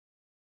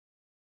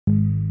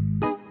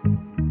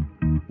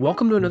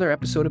Welcome to another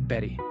episode of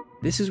Betty.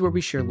 This is where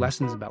we share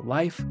lessons about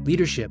life,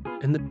 leadership,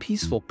 and the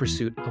peaceful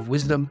pursuit of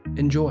wisdom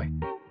and joy.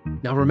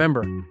 Now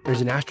remember, there's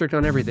an asterisk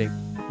on everything.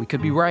 We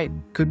could be right,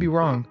 could be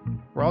wrong.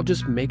 We're all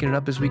just making it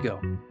up as we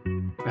go.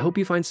 I hope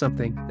you find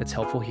something that's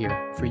helpful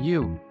here for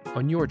you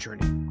on your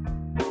journey.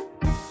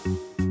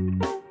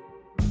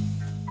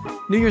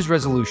 New Year's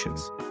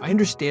resolutions. I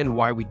understand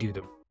why we do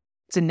them.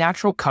 It's a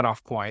natural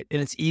cutoff point,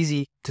 and it's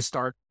easy to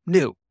start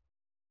new.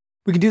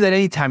 We can do that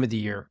any time of the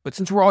year, but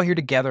since we're all here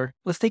together,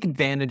 let's take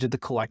advantage of the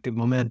collective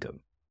momentum.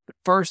 But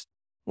first,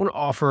 I want to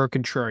offer a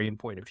contrarian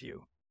point of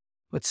view.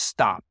 Let's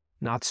stop,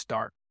 not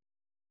start.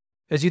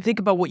 As you think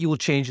about what you will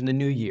change in the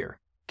new year,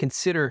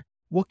 consider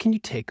what can you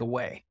take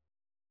away?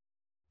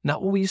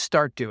 Not what will you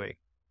start doing,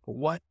 but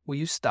what will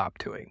you stop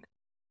doing?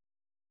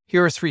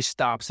 Here are 3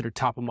 stops that are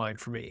top of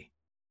mind for me.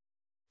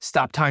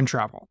 Stop time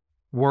travel.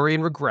 Worry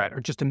and regret are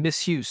just a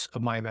misuse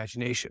of my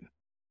imagination.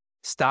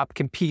 Stop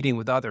competing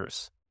with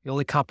others. The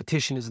only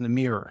competition is in the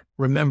mirror.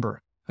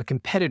 Remember, a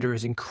competitor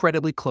is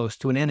incredibly close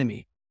to an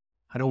enemy.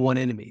 I don't want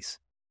enemies.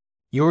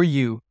 You're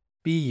you,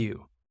 be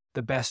you,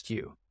 the best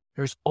you.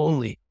 There's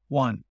only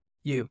one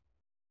you.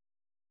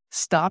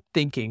 Stop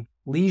thinking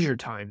leisure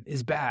time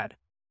is bad.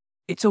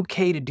 It's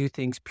okay to do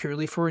things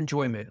purely for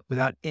enjoyment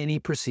without any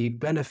perceived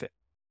benefit.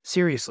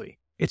 Seriously,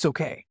 it's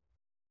okay.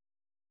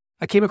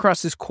 I came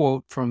across this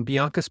quote from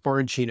Bianca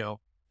Sparancino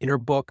in her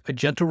book, A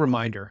Gentle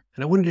Reminder,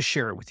 and I wanted to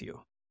share it with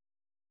you.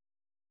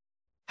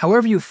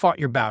 However you fought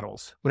your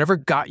battles, whatever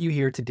got you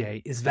here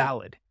today is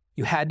valid.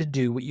 You had to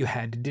do what you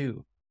had to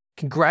do.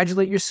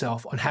 Congratulate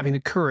yourself on having the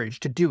courage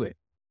to do it,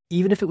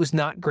 even if it was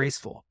not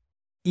graceful,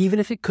 even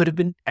if it could have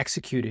been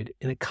executed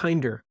in a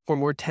kinder or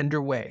more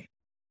tender way,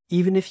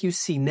 even if you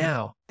see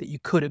now that you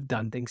could have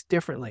done things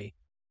differently.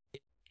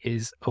 It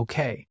is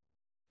okay.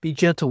 Be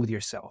gentle with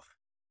yourself.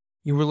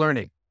 You were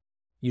learning.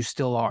 You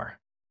still are.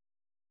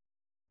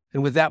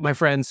 And with that, my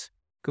friends,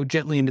 go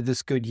gently into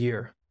this good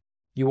year.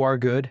 You are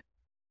good.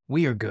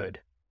 We are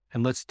good.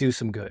 And let's do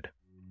some good.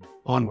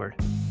 Onward.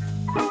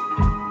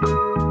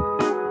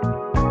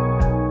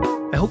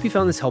 I hope you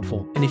found this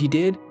helpful. And if you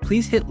did,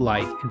 please hit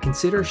like and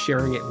consider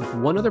sharing it with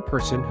one other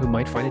person who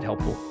might find it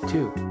helpful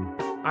too.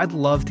 I'd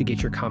love to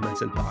get your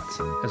comments and thoughts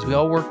as we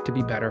all work to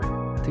be better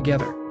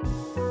together.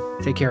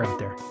 Take care out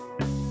there.